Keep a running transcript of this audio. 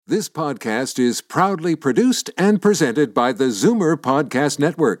This podcast is proudly produced and presented by the Zoomer Podcast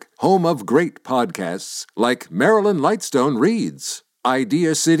Network, home of great podcasts like Marilyn Lightstone Reads,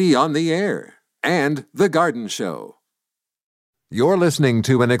 Idea City on the Air, and The Garden Show. You're listening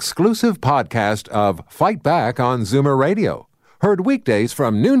to an exclusive podcast of Fight Back on Zoomer Radio, heard weekdays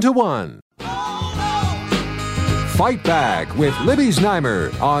from noon to 1. Fight Back with Libby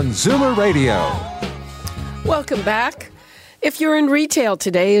Znaimer on Zoomer Radio. Welcome back. If you're in retail,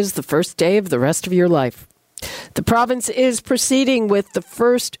 today is the first day of the rest of your life. The province is proceeding with the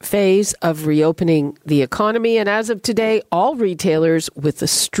first phase of reopening the economy, and as of today, all retailers with a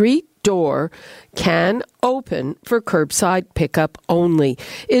street door can open for curbside pickup only.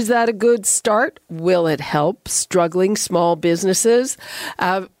 Is that a good start? Will it help struggling small businesses?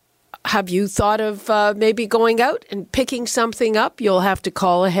 Have you thought of maybe going out and picking something up? You'll have to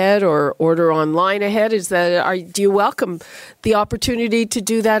call ahead or order online ahead. Do you welcome the opportunity to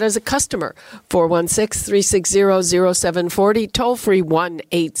do that as a customer? 416-360-0740, toll free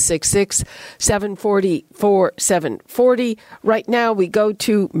 1-866-740-4740. Right now we go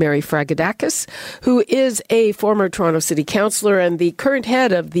to Mary Fragadakis, who is a former Toronto City Councillor and the current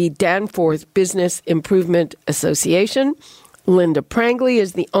head of the Danforth Business Improvement Association. Linda Prangley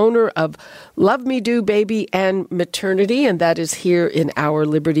is the owner of Love Me Do Baby and Maternity, and that is here in our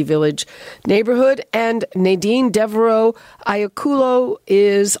Liberty Village neighborhood. And Nadine Devereaux Ayakulo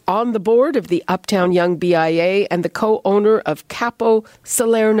is on the board of the Uptown Young BIA and the co-owner of Capo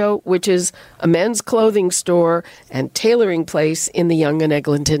Salerno, which is a men's clothing store and tailoring place in the Yonge and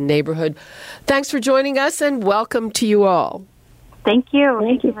Eglinton neighborhood. Thanks for joining us, and welcome to you all. Thank you.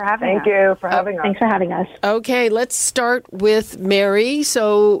 Thank you for having us. Thank you for having us. Thanks for having us. Okay, let's start with Mary.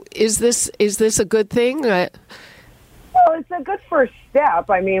 So is this a good thing? Well, it's a good first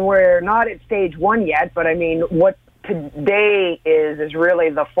step. I mean, we're not at stage one yet, but I mean, what today is really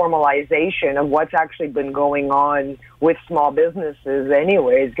the formalization of what's actually been going on with small businesses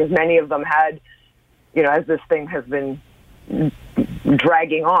anyways, because many of them had, as this thing has been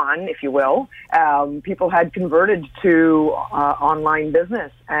dragging on, if you will, people had converted to online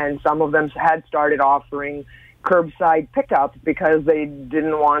business, and some of them had started offering curbside pickup because they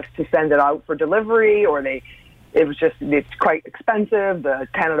didn't want to send it out for delivery, or it's quite expensive. The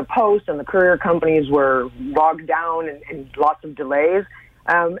Canada Post and the courier companies were bogged down and lots of delays,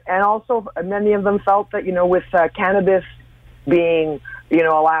 and also many of them felt that with cannabis being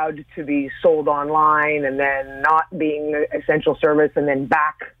allowed to be sold online and then not being an essential service and then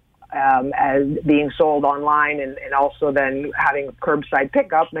back as being sold online and also then having curbside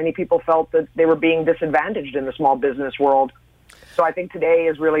pickup, many people felt that they were being disadvantaged in the small business world. So I think today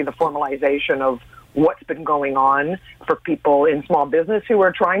is really the formalization of what's been going on for people in small business who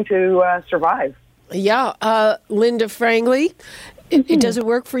are trying to survive. Yeah. Linda Prangley, does it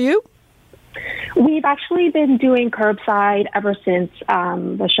work for you? We've actually been doing curbside ever since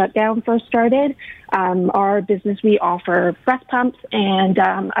the shutdown first started. Our business, we offer breast pumps and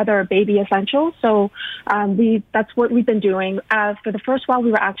other baby essentials. So that's what we've been doing. For the first while,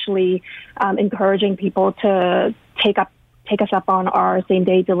 we were actually encouraging people to take us up on our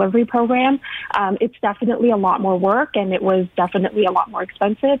same-day delivery program. It's definitely a lot more work, and it was definitely a lot more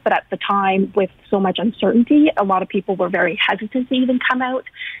expensive. But at the time, with so much uncertainty, a lot of people were very hesitant to even come out.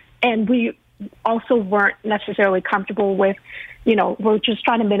 And we also weren't necessarily comfortable with, we're just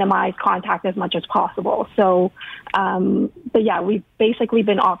trying to minimize contact as much as possible. So, but yeah, we've basically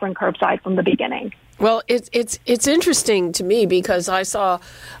been offering curbside from the beginning. Well, it's interesting to me because I saw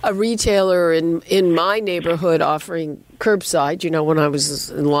a retailer in my neighborhood offering curbside, when I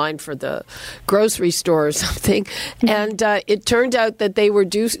was in line for the grocery store or something. And it turned out that they were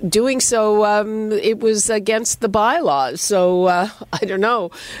doing so, it was against the bylaws. So I don't know.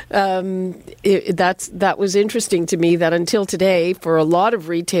 That was interesting to me that until today, for a lot of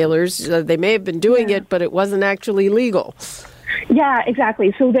retailers, they may have been doing it, but it wasn't actually legal. Yeah,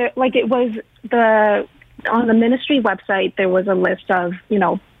 exactly. So it was on the ministry website, there was a list of,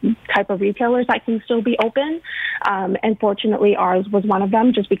 type of retailers that can still be open. And fortunately, ours was one of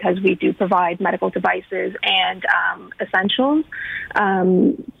them, just because we do provide medical devices and essentials.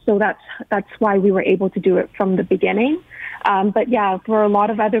 So that's why we were able to do it from the beginning. But yeah, for a lot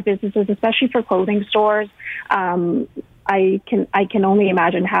of other businesses, especially for clothing stores, I can only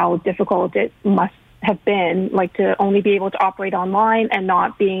imagine how difficult it must have been, to only be able to operate online and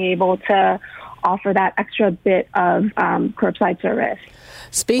not being able to offer that extra bit of curbside service.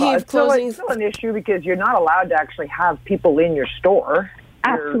 Speaking of closing, it's still an issue because you're not allowed to actually have people in your store.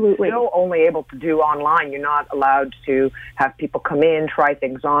 Absolutely. You're still only able to do online. You're not allowed to have people come in, try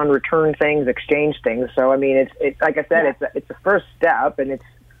things on, return things, exchange things. So, I mean, it's like I said, it's a first step, and it's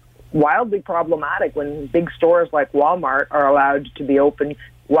wildly problematic when big stores like Walmart are allowed to be open.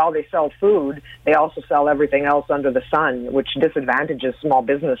 While they sell food, they also sell everything else under the sun, which disadvantages small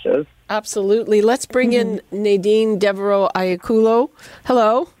businesses. Absolutely. Let's bring in Nadine Devereaux-Iaculo.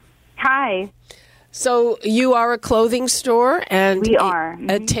 Hello. Hi. So you are a clothing store and we are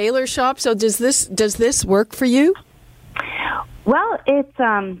a tailor shop. So does this work for you? Well, it's,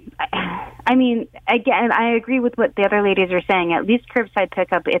 I mean, again, I agree with what the other ladies are saying. At least curbside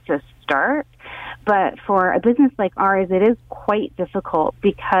pickup, it's a start. But for a business like ours, it is quite difficult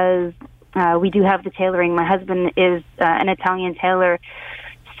because we do have the tailoring. My husband is an Italian tailor.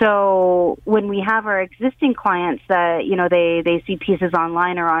 So when we have our existing clients that, you know, they see pieces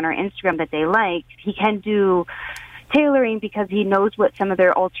online or on our Instagram that they like, he can do tailoring because he knows what some of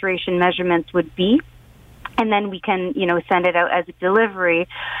their alteration measurements would be. And then we can, you know, send it out as a delivery.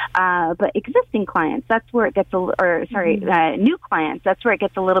 But existing clients, that's where it gets new clients, that's where it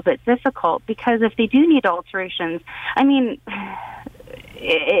gets a little bit difficult because if they do need alterations, I mean,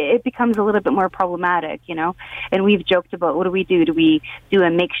 it becomes a little bit more problematic, you know. And we've joked about what do we do? Do we do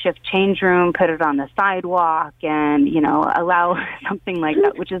a makeshift change room, put it on the sidewalk, and, you know, allow something like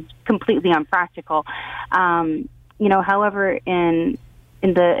that, which is completely unpractical. You know, however, in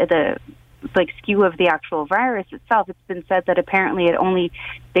the like skew of the actual virus itself, it's been said that apparently it only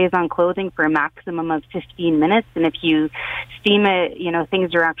stays on clothing for a maximum of 15 minutes. And if you steam it, you know,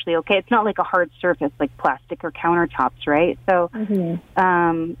 things are actually okay. It's not like a hard surface like plastic or countertops, right? So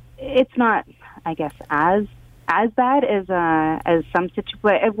it's not, I guess, as bad as some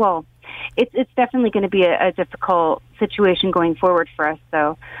situations. Well, it's definitely going to be a difficult situation going forward for us.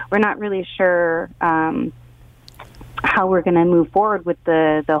 So we're not really sure how we're going to move forward with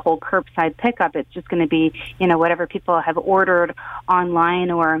the whole curbside pickup. It's just going to be, you know, whatever people have ordered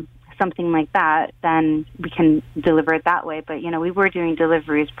online or something like that, then we can deliver it that way. But, you know, we were doing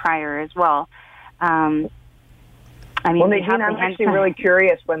deliveries prior as well. I mean, well, Nadine, I'm actually really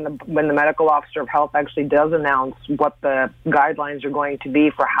curious when the medical officer of health actually does announce what the guidelines are going to be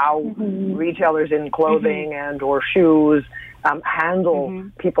for how retailers in clothing and or shoes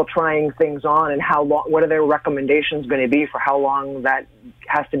handle people trying things on, and how long, what are their recommendations going to be for how long that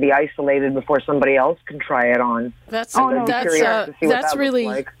has to be isolated before somebody else can try it on. That's really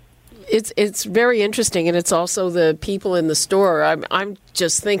like. It's very interesting, and it's also the people in the store. I'm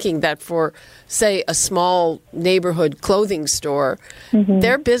just thinking that for, say, a small neighborhood clothing store,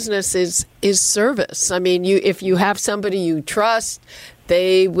 their business is service. I mean, if you have somebody you trust,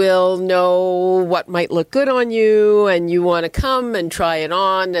 they will know what might look good on you, and you want to come and try it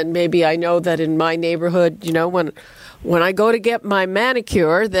on. And maybe I know that in my neighborhood, you know, when I go to get my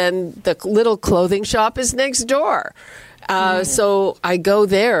manicure, then the little clothing shop is next door. So I go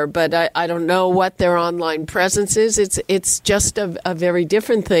there, but I don't know what their online presence is. It's just a very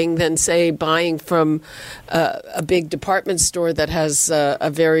different thing than, say, buying from a big department store that has a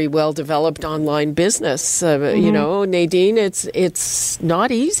very well-developed online business. You know, Nadine, it's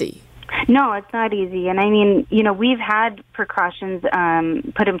not easy. No, it's not easy. And I mean, you know, we've had precautions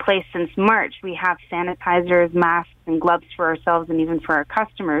put in place since March. We have sanitizers, masks, and gloves for ourselves and even for our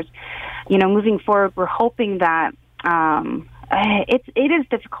customers. You know, moving forward, we're hoping that it is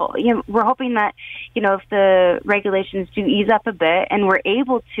difficult. You know, we're hoping that, you know, if the regulations do ease up a bit and we're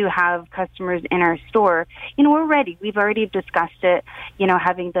able to have customers in our store, you know, we're ready. We've already discussed it, you know,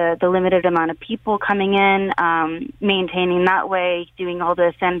 having the limited amount of people coming in, maintaining that way, doing all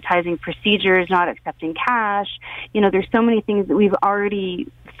the sanitizing procedures, not accepting cash. You know, there's so many things that we've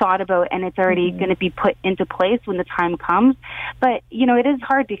already thought about, and it's already going to be put into place when the time comes. But, you know, it is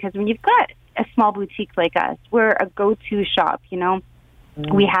hard because when you've got a small boutique like us, we're a go-to shop, you know.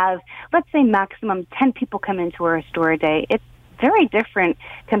 We have, let's say, maximum 10 people come into our store a day. It's very different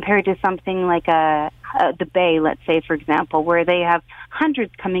compared to something like the Bay, let's say, for example, where they have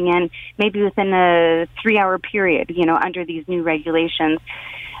hundreds coming in maybe within a 3-hour period, you know, under these new regulations.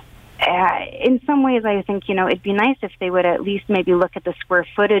 In some ways, I think, you know, it'd be nice if they would at least maybe look at the square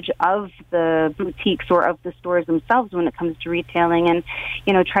footage of the boutiques or of the stores themselves when it comes to retailing, and,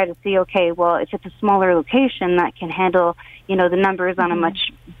 you know, try to see, okay, well, if it's a smaller location that can handle, you know, the numbers on a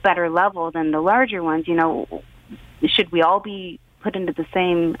much better level than the larger ones, you know, should we all be put into the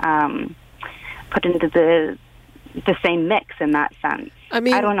same the same mix in that sense? I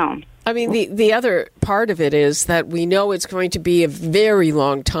mean, I don't know. I mean, the other part of it is that we know it's going to be a very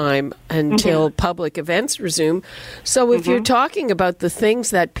long time until public events resume. So if you're talking about the things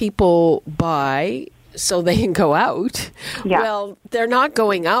that people buy so they can go out, well, they're not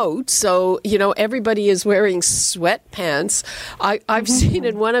going out. So, you know, everybody is wearing sweatpants. I've seen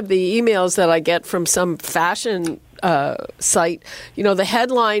in one of the emails that I get from some fashion site, the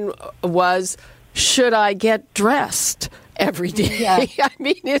headline was, "Should I get dressed every day?" Yeah. I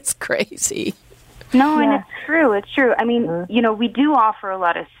mean, it's crazy. No, and it's true. It's true. I mean, we do offer a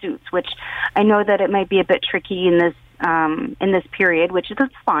lot of suits, which I know that it might be a bit tricky in this period, which is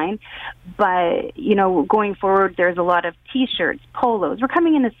fine. But, going forward, there's a lot of T-shirts, polos. We're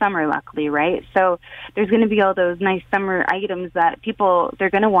coming into summer, luckily, right? So there's going to be all those nice summer items that they're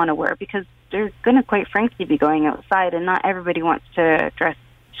going to want to wear because they're going to, quite frankly, be going outside, and not everybody wants to dress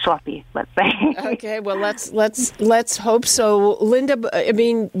sloppy, let's say. Okay, well, let's hope so. Linda, I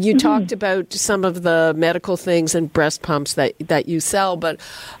mean, you talked about some of the medical things and breast pumps that you sell, but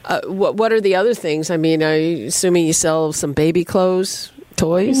what are the other things? I mean, are you assuming you sell some baby clothes,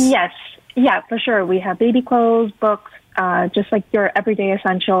 toys? Yes. Yeah, for sure. We have baby clothes, books, just like your everyday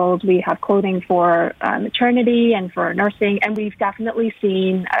essentials. We have clothing for maternity and for nursing, and we've definitely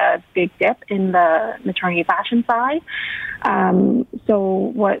seen a big dip in the maternity fashion side.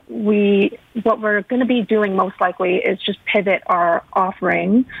 So what we're going to be doing most likely is just pivot our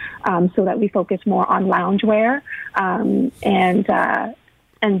offering so that we focus more on loungewear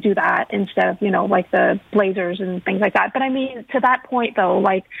and do that instead of, like the blazers and things like that. But I mean, to that point though,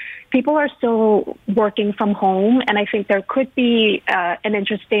 like people are still working from home, and I think there could be an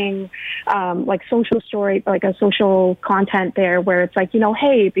interesting like social story, like a social content there where it's like,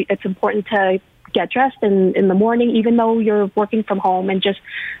 hey, it's important to get dressed in the morning, even though you're working from home, and just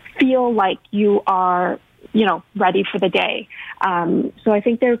feel like you are, ready for the day. So I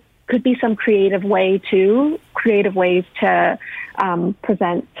think there could be some creative ways to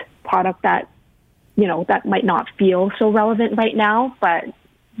present product that, that might not feel so relevant right now, but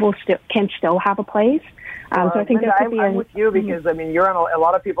can still have a place. So I think Linda, I'm with you because I mean, we're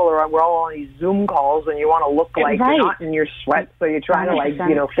all on these Zoom calls, and you want to look like you're not in your sweat, so you're trying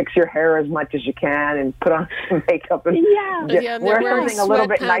to fix your hair as much as you can and put on some makeup and wear something a little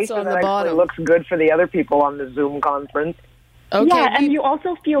bit nicer that actually looks good for the other people on the Zoom conference. Okay. Yeah, and you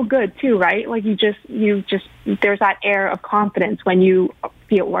also feel good too, right? Like you just there's that air of confidence when you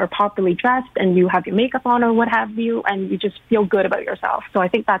feel are properly dressed and you have your makeup on or what have you, and you just feel good about yourself. So I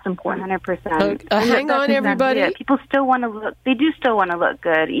think that's important. 100%. Hang on, everybody. People still want to look. They do still want to look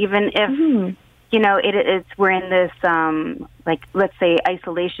good, even if it's we're in this like, let's say,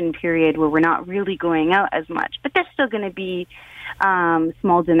 isolation period where we're not really going out as much. But there's still going to be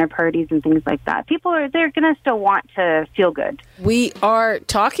small dinner parties and things like that. They're going to still want to feel good. We are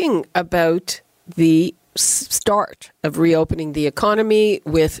talking about the start of reopening the economy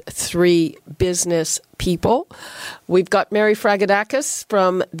with three business people. We've got Mary Fragedakis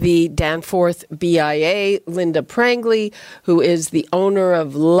from the Danforth BIA, Linda Prangley, who is the owner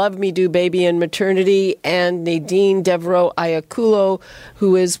of Love Me Do Baby and Maternity, and Nadine Devereaux Ayaculo,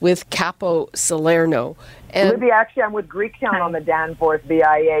 who is with Capo Salerno. And Libby, actually, I'm with Greektown on the Danforth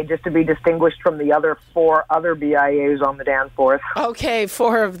BIA, just to be distinguished from the other 4 other BIAs on the Danforth. Okay,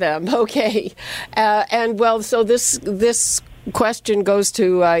 4 of them. Okay. So this question goes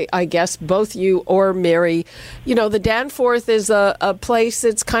to, I guess, both you or Mary. The Danforth is a place,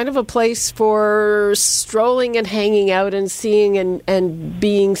 it's kind of a place for strolling and hanging out and seeing and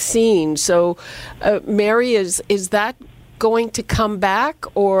being seen. So, Mary, is that going to come back,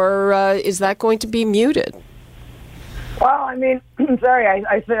 or is that going to be muted? Well, I mean,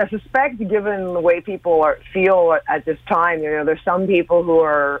 I suspect, given the way people feel at this time, there's some people who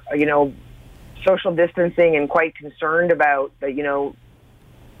are, social distancing and quite concerned about the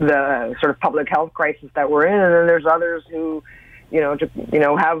sort of public health crisis that we're in, and then there's others who,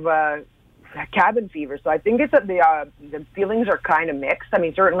 have cabin fever. So I think it's that the feelings are kind of mixed. I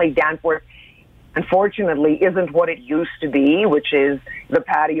mean, certainly Danforth, unfortunately, isn't what it used to be, which is the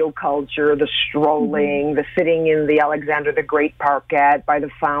patio culture, the strolling, the sitting in the Alexander the Great Parkette by the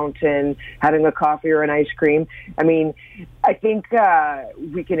fountain, having a coffee or an ice cream. I mean, I think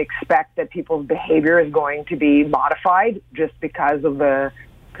we can expect that people's behavior is going to be modified just because of the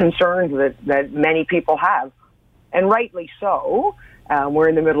concerns that many people have, and rightly so. We're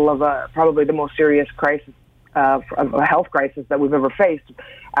in the middle of probably the most serious crisis, of a health crisis that we've ever faced.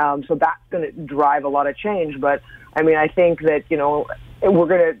 So that's going to drive a lot of change. But I mean, I think that, we're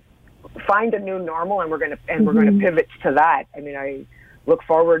going to find a new normal, and we're going to pivot to that. I mean, I look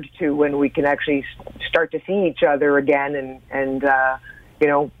forward to when we can actually start to see each other again and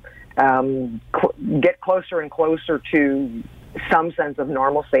get closer and closer to some sense of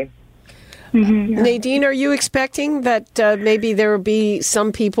normalcy. Mm-hmm. Yeah. Nadine, are you expecting that maybe there will be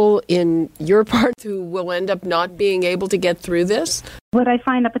some people in your part who will end up not being able to get through this? What I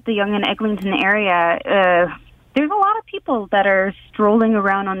find up at the Yonge and Eglinton area, there's a lot of people that are strolling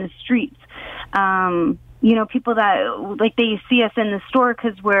around on the streets. people that, like, they see us in the store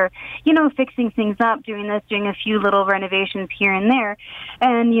because we're, fixing things up, doing a few little renovations here and there.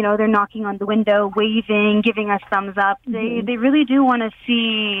 And, they're knocking on the window, waving, giving us thumbs up. Mm-hmm. They really do want to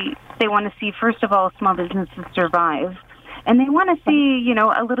see, first of all, small businesses survive. And they want to see,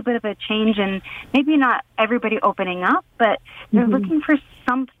 a little bit of a change, and maybe not everybody opening up, but they're looking for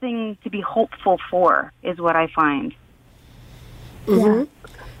something to be hopeful for, is what I find. Mm-hmm.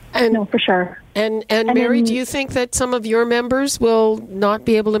 And, no, for sure. And Mary, do you think that some of your members will not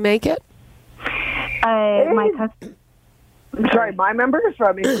be able to make it? My members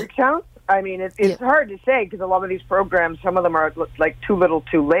from Freetown? I mean, it's hard to say because a lot of these programs, some of them are like too little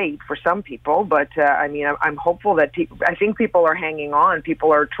too late for some people. But, I'm hopeful that I think people are hanging on.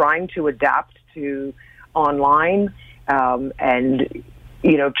 People are trying to adapt to online and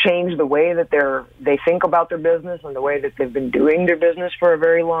change the way that they think about their business and the way that they've been doing their business for a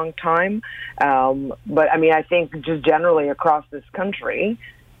very long time. But I think just generally across this country,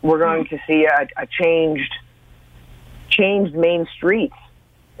 we're going to see a changed main streets.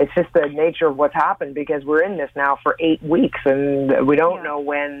 It's just the nature of what's happened because we're in this now for 8 weeks and we don't know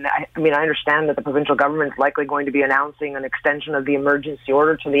when. I understand that the provincial government is likely going to be announcing an extension of the emergency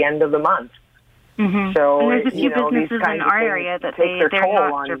order to the end of the month. Mm-hmm. So, and there's a few businesses in our area that they're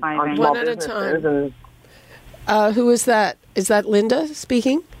not surviving. On one at a time. Who is that? Is that Linda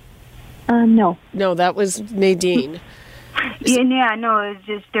speaking? No. No, that was Nadine. No, it's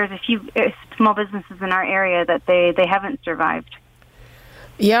just there's a few small businesses in our area that they haven't survived.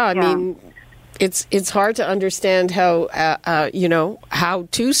 Yeah, I mean, it's hard to understand how how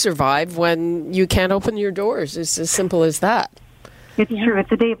to survive when you can't open your doors. It's as simple as that. It's true.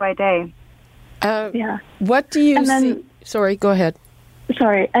 It's a day by day. What do you see? Sorry, go ahead.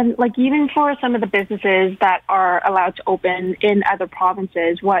 Sorry, and even for some of the businesses that are allowed to open in other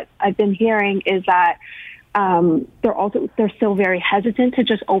provinces, what I've been hearing is that they're still very hesitant to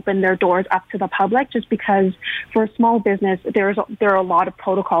just open their doors up to the public, just because for a small business there are a lot of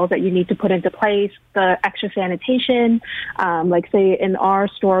protocols that you need to put into place. The extra sanitation, say in our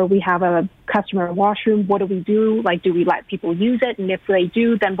store we have a customer washroom. What do we do? Do we let people use it? And if they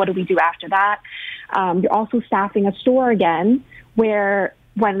do, then what do we do after that? You're also staffing a store again, where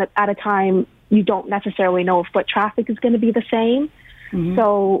when at a time you don't necessarily know if foot traffic is going to be the same. Mm-hmm.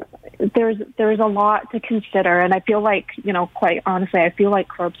 So there's a lot to consider, and I feel like, quite honestly, I feel like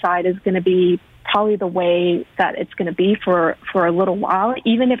curbside is going to be probably the way that it's going to be for a little while.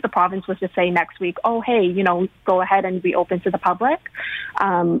 Even if the province was to say next week, oh, hey, go ahead and be open to the public,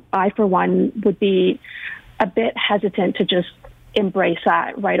 I, for one, would be a bit hesitant to just embrace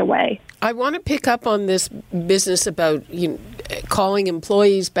that right away. I want to pick up on this business about calling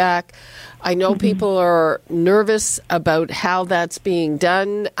employees back. I know people are nervous about how that's being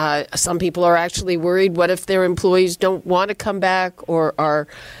done. Some people are actually worried. What if their employees don't want to come back or are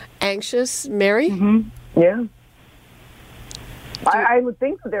anxious? Mary? Mm-hmm. Yeah. I would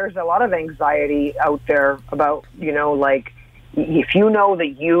think that there's a lot of anxiety out there about, if you know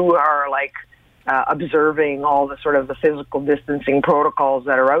that you are observing all the sort of the physical distancing protocols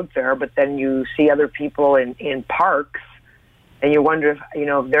that are out there, but then you see other people in parks and you wonder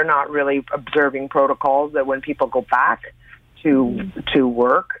if they're not really observing protocols, that when people go back to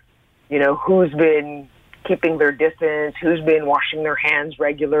work, who's been keeping their distance, who's been washing their hands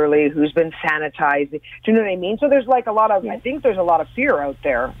regularly, who's been sanitizing. Do you know what I mean? So there's I think there's a lot of fear out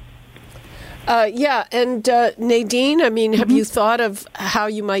there. And Nadine, have you thought of how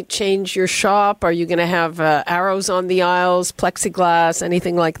you might change your shop? Are you going to have arrows on the aisles, plexiglass,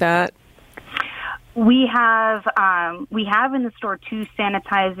 anything like that? We have in the store 2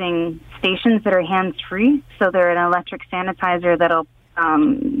 sanitizing stations that are hands-free. So they're an electric sanitizer that'll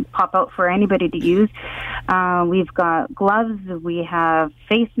pop out for anybody to use. We've got gloves. We have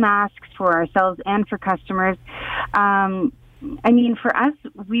face masks for ourselves and for customers. For us,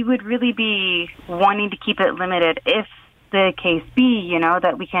 we would really be wanting to keep it limited. If the case be,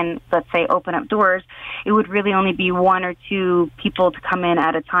 that we can, let's say, open up doors, it would really only be 1 or 2 people to come in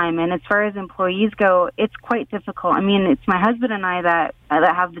at a time. And as far as employees go, it's quite difficult. It's my husband and I that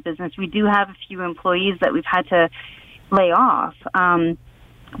have the business. We do have a few employees that we've had to lay off.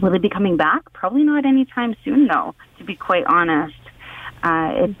 Will they be coming back? Probably not anytime soon, though, to be quite honest.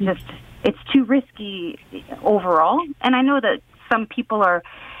 It's too risky overall. And I know that some people are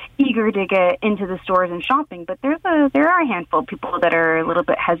eager to get into the stores and shopping, but there are a handful of people that are a little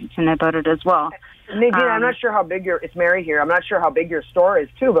bit hesitant about it as well. Nadine, I'm not sure how big it's Mary here. I'm not sure how big your store is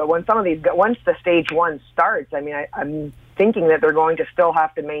too, but once the stage 1 starts, I'm thinking that they're going to still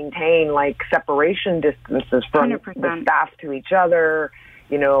have to maintain separation distances from 100%. The staff to each other.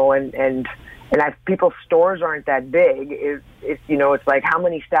 and if people's stores aren't that big, it's like how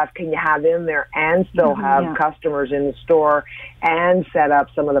many staff can you have in there and still have customers in the store and set up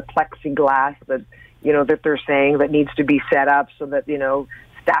some of the plexiglass that they're saying that needs to be set up so that,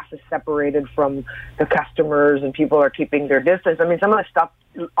 staff is separated from the customers and people are keeping their distance. I mean, some of the stuff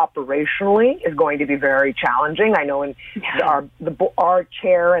operationally is going to be very challenging. I know our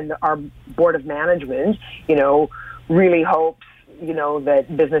chair and our board of management, really hopes, that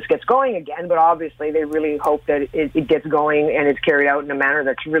business gets going again, but obviously they really hope that it gets going and it's carried out in a manner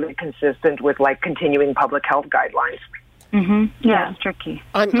that's really consistent with continuing public health guidelines. Mm-hmm. Yeah, it's tricky.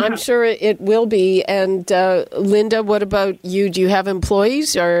 I'm sure it will be. And Linda, what about you? Do you have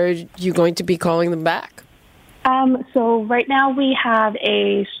employees, or are you going to be calling them back? So right now we have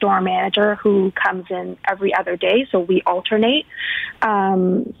a store manager who comes in every other day, so we alternate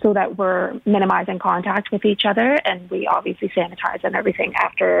so that we're minimizing contact with each other, and we obviously sanitize and everything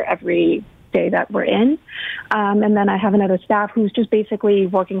after every day that we're in. And then I have another staff who's just basically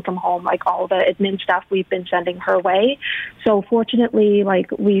working from home, all the admin stuff we've been sending her way. So fortunately,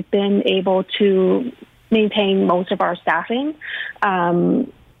 we've been able to maintain most of our staffing.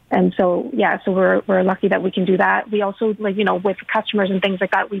 And so, so we're lucky that we can do that. We also, with customers and things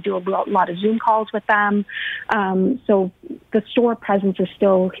like that, we do a lot of Zoom calls with them. So the store presence is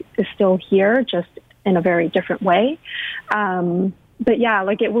still here, just in a very different way. But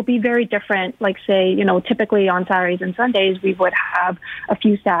it will be very different. Say, typically on Saturdays and Sundays, we would have a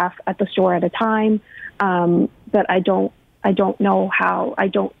few staff at the store at a time. But I don't know how. I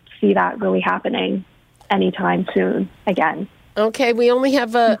don't see that really happening anytime soon again. Okay, we only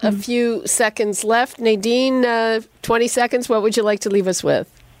have a few seconds left. Nadine, 20 seconds. What would you like to leave us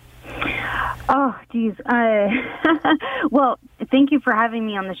with? Oh, geez. Well, thank you for having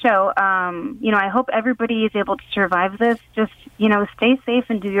me on the show. I hope everybody is able to survive this. Just, stay safe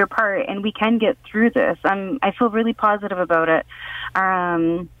and do your part, and we can get through this. I feel really positive about it.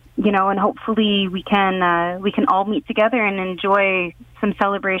 And hopefully we can all meet together and enjoy some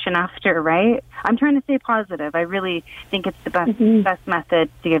celebration after, right? I'm trying to stay positive. I really think it's the best method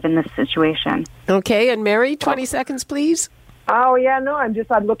given this situation. Okay, and Mary, 20 seconds, please. Oh, yeah, no, I'm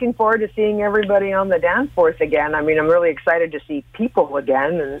looking forward to seeing everybody on the Danforth again. I mean, I'm really excited to see people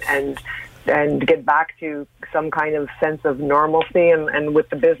again and get back to some kind of sense of normalcy and with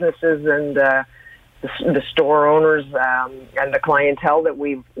the businesses and the store owners and the clientele that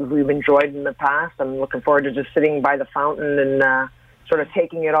we've enjoyed in the past. I'm looking forward to just sitting by the fountain and sort of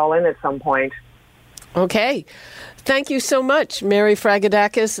taking it all in at some point. Okay. Thank you so much, Mary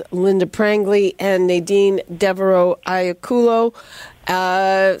Fragedakis, Linda Prangley, and Nadine Devereaux-Iaculo.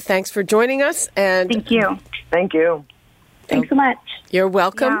 Thanks for joining us. And thank you. Thank you. Thanks so much. You're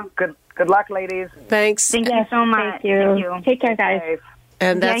welcome. Yeah. Good luck, ladies. Thanks. Thank you so much. Thank you. Take care, guys.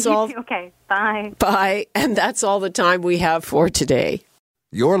 And that's all. Too. Okay. Bye. Bye. And that's all the time we have for today.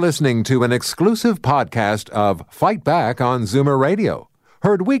 You're listening to an exclusive podcast of Fight Back on Zoomer Radio.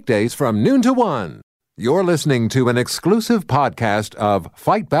 Heard weekdays from noon to 1. You're listening to an exclusive podcast of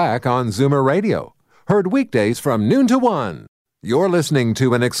Fight Back on Zoomer Radio. Heard weekdays from noon to 1. You're listening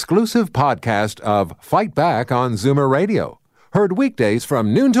to an exclusive podcast of Fight Back on Zoomer Radio. Heard weekdays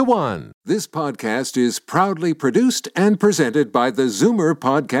from noon to 1. This podcast is proudly produced and presented by the Zoomer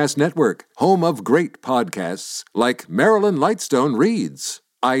Podcast Network, home of great podcasts like Marilyn Lightstone Reads,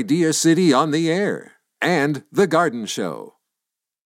 Idea City on the Air, and The Garden Show.